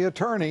 You're the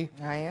attorney.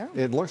 I am.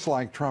 It looks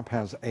like Trump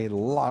has a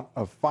lot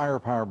of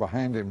firepower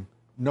behind him,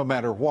 no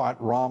matter what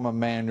Rahm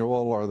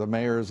Emanuel or the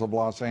mayors of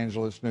Los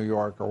Angeles, New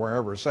York, or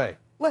wherever say.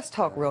 Let's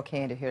talk real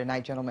candid here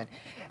tonight, gentlemen.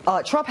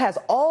 Trump has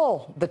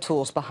all the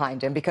tools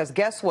behind him because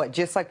guess what?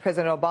 Just like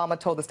President Obama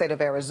told the state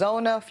of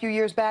Arizona a few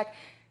years back,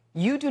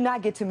 You do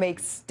not get to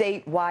make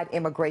statewide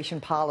immigration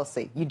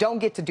policy. You don't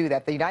get to do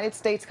that. The United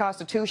States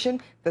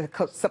Constitution, the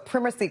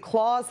Supremacy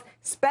Clause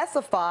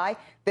specify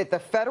that the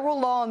federal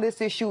law on this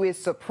issue is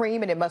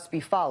supreme and it must be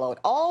followed.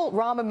 All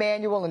Rahm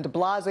Emanuel and de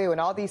Blasio and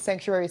all these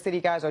sanctuary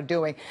city guys are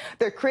doing,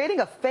 they're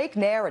creating a fake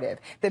narrative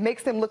that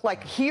makes them look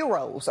like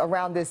heroes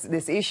around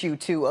this issue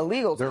to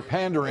illegals. They're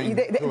pandering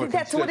to a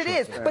That's what it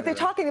is. constituency. But they're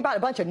talking about a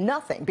bunch of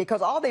nothing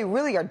because all they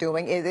really are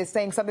doing is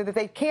saying something that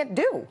they can't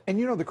do. And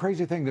you know, the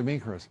crazy thing to me,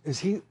 Chris,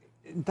 is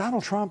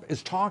Donald Trump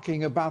is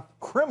talking about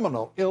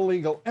criminal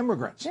illegal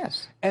immigrants.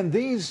 Yes. And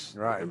these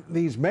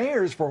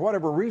mayors, for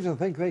whatever reason,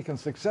 think they can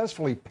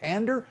successfully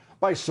pander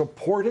by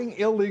supporting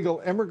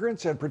illegal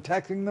immigrants and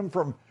protecting them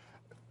from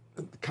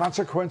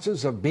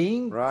consequences of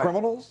being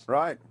criminals.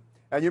 Right.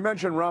 And you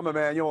mentioned Rahm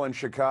Emanuel in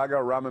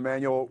Chicago. Rahm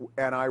Emanuel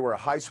and I were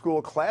high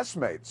school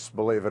classmates,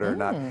 believe it or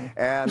not.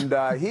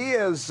 And he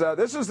is,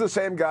 this is the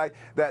same guy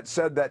that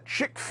said that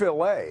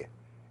Chick-fil-A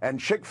and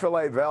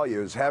Chick-fil-A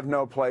values have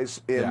no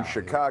place in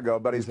Chicago,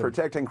 but he's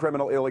protecting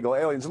criminal illegal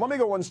aliens. And let me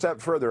go one step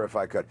further, if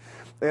I could.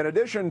 In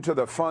addition to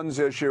the funds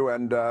issue,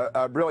 and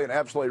brilliant,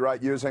 absolutely right,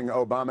 using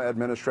Obama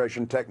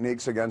administration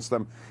techniques against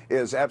them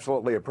is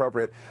absolutely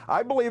appropriate,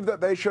 I believe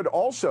that they should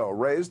also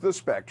raise the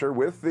specter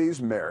with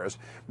these mayors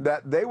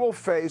that they will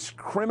face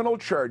criminal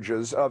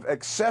charges of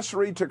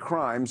accessory to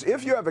crimes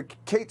if you have a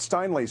Kate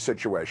Steinle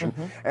situation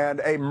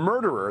and a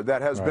murderer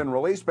that has been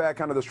released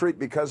back onto the street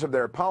because of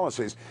their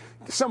policies.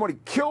 Somebody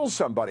kills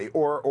somebody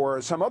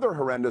or some other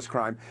horrendous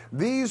crime,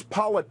 these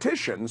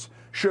politicians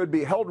should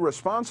be held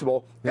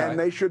responsible and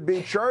they should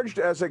be charged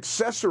as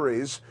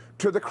accessories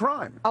to the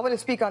crime. I want to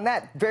speak on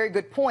that. Very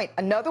good point.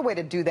 Another way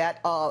to do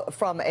that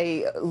from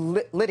a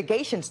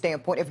litigation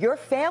standpoint, if your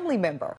family member